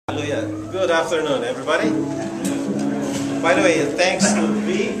Good afternoon, everybody. By the way, thanks to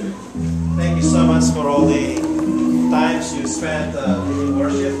V. Thank you so much for all the times you spent in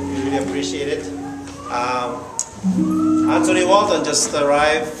worship. We really appreciate it. Anthony Walton just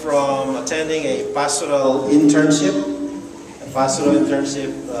arrived from attending a pastoral internship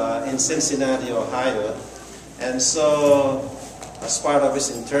in Cincinnati, Ohio. And so, as part of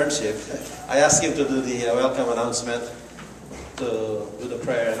his internship, I asked him to do the welcome announcement, to do the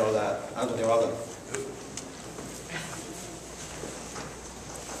prayer and all that. Anthony Walton.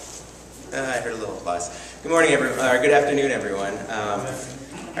 I heard a little applause. Good morning, everyone. Good afternoon, everyone.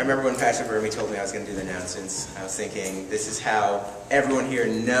 I remember when Pastor Burmy told me I was going to do the announcements, I was thinking, this is how everyone here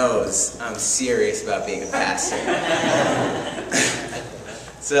knows I'm serious about being a pastor.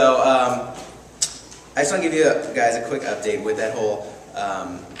 So, I just want to give you guys a quick update with that whole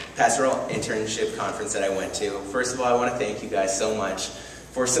pastoral internship conference that I went to. First of all, I want to thank you guys so much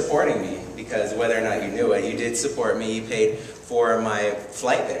for supporting me, because whether or not you knew it, you did support me. You paid for my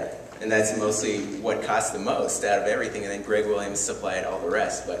flight there. And that's mostly what cost the most out of everything, and then Greg Williams supplied all the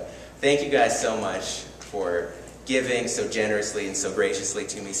rest. But thank you guys so much for giving so generously and so graciously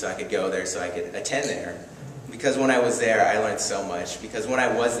to me so I could go there, so I could attend there. Because when I was there, I learned so much. Because when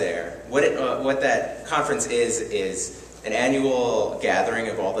I was there, what that conference is an annual gathering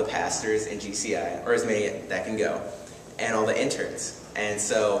of all the pastors in GCI, or as many that can go, and all the interns. And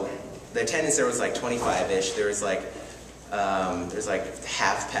so the attendance there was like 25-ish. There's like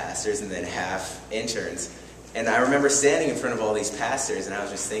half pastors and then half interns. And I remember standing in front of all these pastors, and I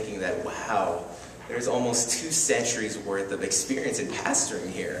was just thinking that, wow, there's almost 2 centuries worth of experience in pastoring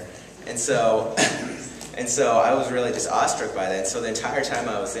here. And so I was really just awestruck by that. And so the entire time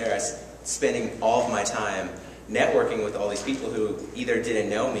I was there, I was spending all of my time networking with all these people who either didn't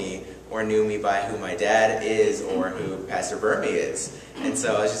know me or knew me by who my dad is or who Pastor Burmy is. And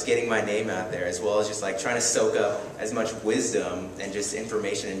so I was just getting my name out there, as well as just like trying to soak up as much wisdom and just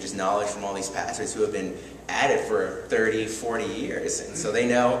information and just knowledge from all these pastors who have been at it for 30, 40 years. And so they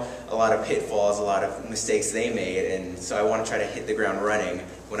know a lot of pitfalls, a lot of mistakes they made, and so I want to try to hit the ground running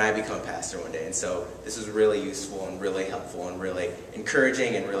when I become a pastor one day. And so this was really useful and really helpful and really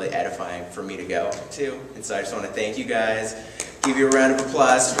encouraging and really edifying for me to go to. And so I just want to thank you guys, give you a round of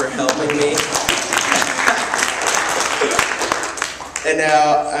applause for helping me. And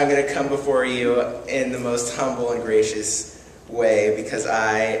now I'm going to come before you in the most humble and gracious way, because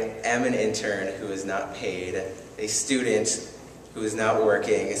I am an intern who is not paid, a student who is not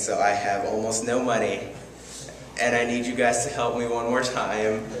working, so I have almost no money, and I need you guys to help me one more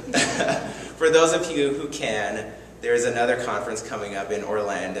time. For those of you who can, there is another conference coming up in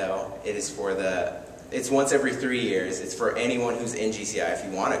Orlando. It's once every 3 years. It's for anyone who's in GCI. If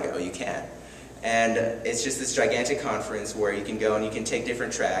you want to go, you can. And it's just this gigantic conference where you can go and you can take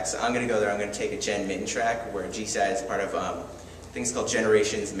different tracks. I'm going to go there. I'm going to take a Gen Min track, where GCI is part of things called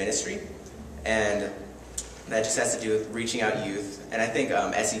Generations Ministry. And that just has to do with reaching out youth. And I think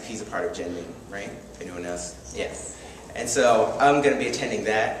SEP is a part of Gen Min, right? Anyone else? Yes. And so I'm going to be attending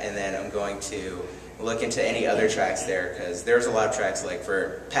that, and then I'm going to look into any other tracks there, because there's a lot of tracks like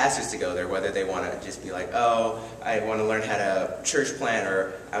for pastors to go there, whether they want to just be like, oh, I want to learn how to church plant,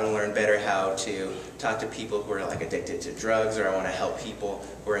 or I want to learn better how to talk to people who are like addicted to drugs, or I want to help people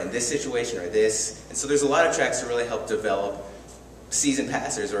who are in this situation or this. And so there's a lot of tracks to really help develop seasoned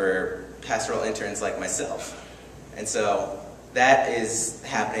pastors or pastoral interns like myself. And so that is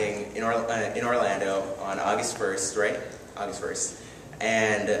happening in Orlando on August 1st, right? August 1st.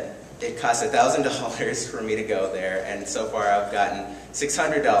 And it costs $1,000 for me to go there, and so far I've gotten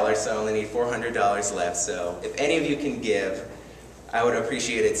 $600, so I only need $400 left. So if any of you can give, I would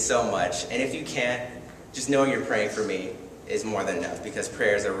appreciate it so much. And if you can't, just knowing you're praying for me is more than enough, because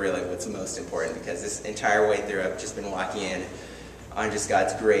prayers are really what's most important, because this entire way through I've just been walking in on just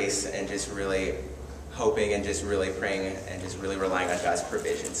God's grace and just really hoping and just really praying and just really relying on God's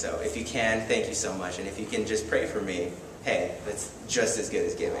provision. So if you can, thank you so much. And if you can just pray for me, hey, that's just as good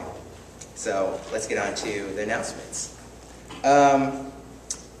as giving. So let's get on to the announcements.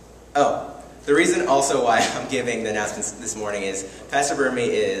 The reason also why I'm giving the announcements this morning is Pastor Burmy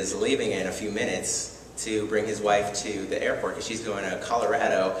is leaving in a few minutes to bring his wife to the airport, because she's going to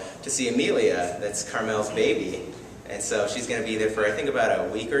Colorado to see Amelia, that's Carmel's baby. And so she's going to be there for, I think, about a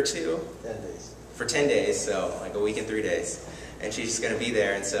week or two. 10 days. For 10 days, so like a week and 3 days. And she's just going to be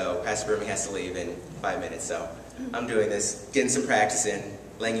there, and so Pastor Burmy has to leave in 5 minutes. So I'm doing this, getting some practice in,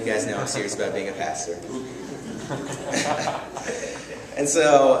 letting you guys know I'm serious about being a pastor. And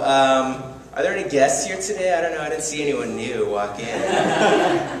so, are there any guests here today? I don't know, I didn't see anyone new walk in.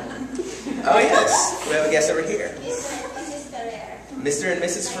 Oh yes, we have a guest over here. Mr. and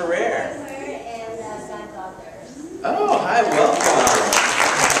Mrs. Ferrer. And goddaughters. Oh, hi, welcome.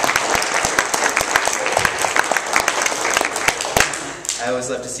 I always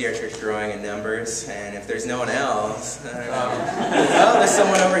love to see our church growing in numbers, and if there's no one else, I don't know. Oh, there's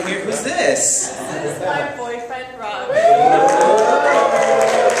someone over here. Who's this? This is my boyfriend, Robbie.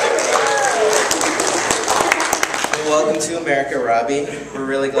 Well, welcome to America, Robbie. We're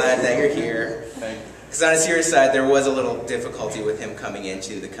really glad that you're here. Because on a serious side, there was a little difficulty with him coming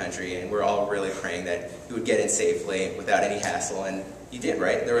into the country, and we're all really praying that he would get in safely without any hassle, and you did,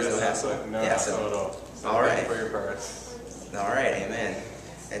 right? There was no hassle? No hassle at all. So all right. Thank you for your prayers. All right, amen.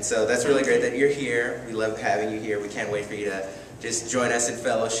 And so that's really great that you're here. We love having you here. We can't wait for you to just join us in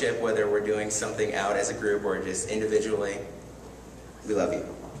fellowship, whether we're doing something out as a group or just individually. We love you.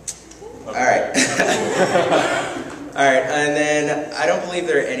 All right. All right, and then I don't believe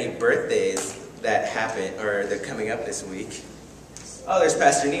there are any birthdays that happen, or they're coming up this week. Oh, there's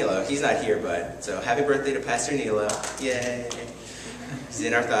Pastor Nilo. He's not here, but so happy birthday to Pastor Nilo. Yay. He's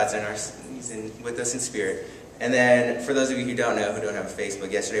in our thoughts, and he's with us in spirit. And then, for those of you who don't know, who don't have a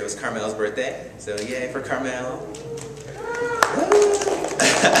Facebook, yesterday was Carmel's birthday. So yay for Carmel.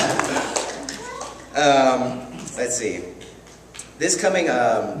 Let's see. This coming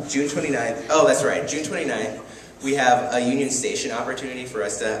June 29th, oh, that's right, June 29th, we have a Union Station opportunity for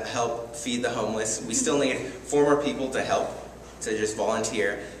us to help feed the homeless. We still need 4 more people to help, to just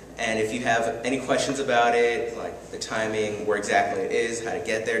volunteer. And if you have any questions about it, like the timing, where exactly it is, how to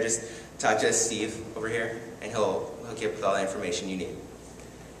get there, just talk to Steve over here, and he'll hook you up with all the information you need.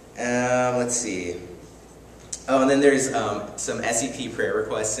 Let's see. Oh, and then there's some SEP prayer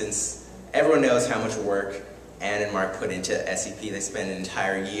requests, since everyone knows how much work Ann and Mark put into SEP. They spent an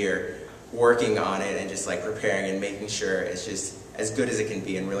entire year working on it and just like preparing and making sure it's just as good as it can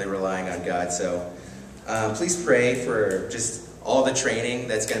be and really relying on God. So please pray for just all the training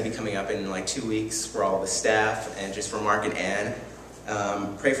that's going to be coming up in like 2 weeks for all the staff and just for Mark and Ann.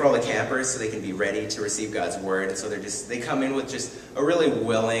 Pray for all the campers so they can be ready to receive God's word. And so they come in with just a really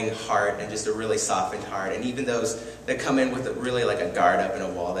willing heart and just a really softened heart. And even those that come in with really like a guard up in a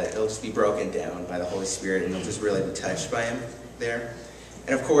wall, that it'll just be broken down by the Holy Spirit and they'll just really be touched by Him there.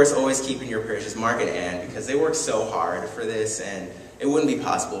 And of course, always keep in your prayers just Mark and Ann, because they work so hard for this, and it wouldn't be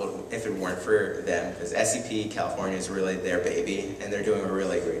possible if it weren't for them, because SEP California is really their baby, and they're doing a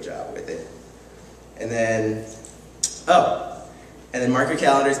really great job with it. And then, mark your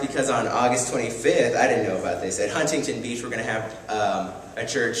calendars, because on August 25th, I didn't know about this, at Huntington Beach, we're going to have a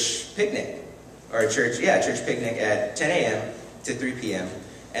church picnic, or a church picnic at 10 a.m. to 3 p.m.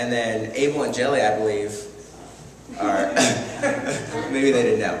 And then Abel and Jelly, I believe, are, maybe they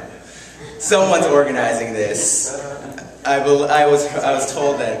didn't know. Someone's organizing this. I was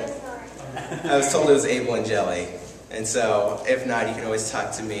told it was Abel and Jelly. And so, if not, you can always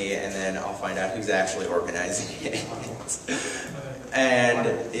talk to me, and then I'll find out who's actually organizing it. And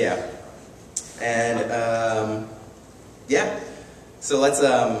yeah, so let's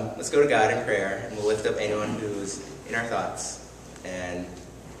go to God in prayer, and we'll lift up anyone who's in our thoughts. And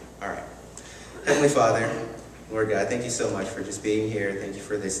all right, Heavenly Father, Lord God, thank you so much for just being here. Thank you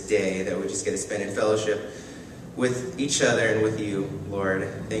for this day that we just get to spend in fellowship with each other and with you, Lord.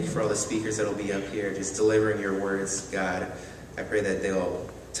 Thank you for all the speakers that will be up here just delivering your words, God. I pray that they'll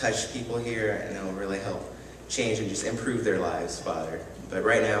touch people here and they'll really help change and just improve their lives, Father. But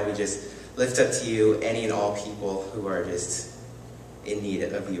right now, we just lift up to you any and all people who are just in need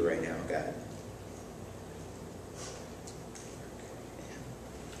of you right now, God.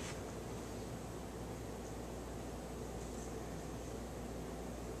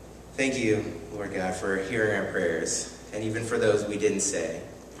 Thank you, Lord God, for hearing our prayers. And even for those we didn't say,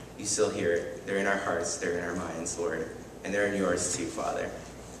 you still hear it. They're in our hearts, they're in our minds, Lord. And they're in yours too, Father.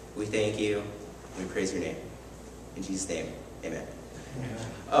 We thank you, and we praise your name. In Jesus' name, amen.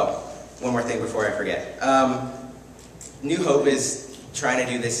 Oh, one more thing before I forget. New Hope is trying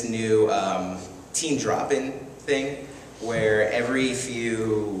to do this new teen drop-in thing, where every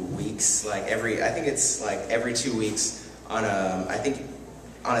few weeks, I think it's like every 2 weeks on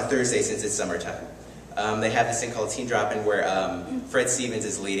a Thursday, since it's summertime. They have this thing called Teen Drop-In, where Fred Stevens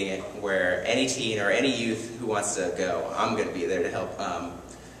is leading it, where any teen or any youth who wants to go, I'm going to be there to help,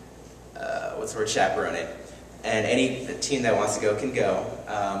 chaperone it. And any teen that wants to go can go.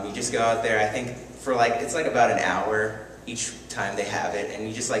 You just go out there, I think, for it's about an hour each time they have it, and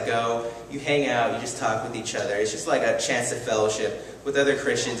you just go, you hang out, you just talk with each other. It's just like a chance to fellowship with other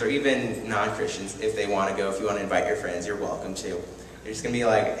Christians, or even non-Christians if they want to go. If you want to invite your friends, you're welcome to. You're just going to be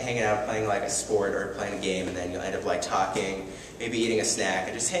hanging out, playing a sport or playing a game, and then you'll end up talking, maybe eating a snack,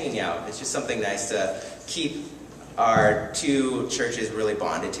 and just hanging out. It's just something nice to keep our two churches really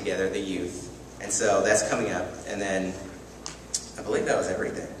bonded together, the youth. And so that's coming up. And then I believe that was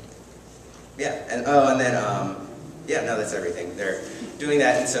everything. Yeah, and yeah, no, that's everything. They're doing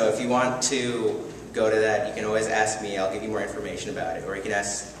that, and so if you want to go to that, you can always ask me. I'll give you more information about it. Or you can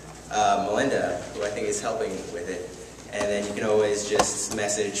ask Melinda, who I think is helping with it. And then you can always just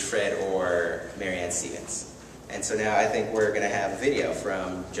message Fred or Marianne Stevens. And so now I think we're going to have a video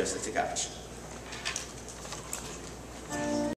from Joseph Tkach.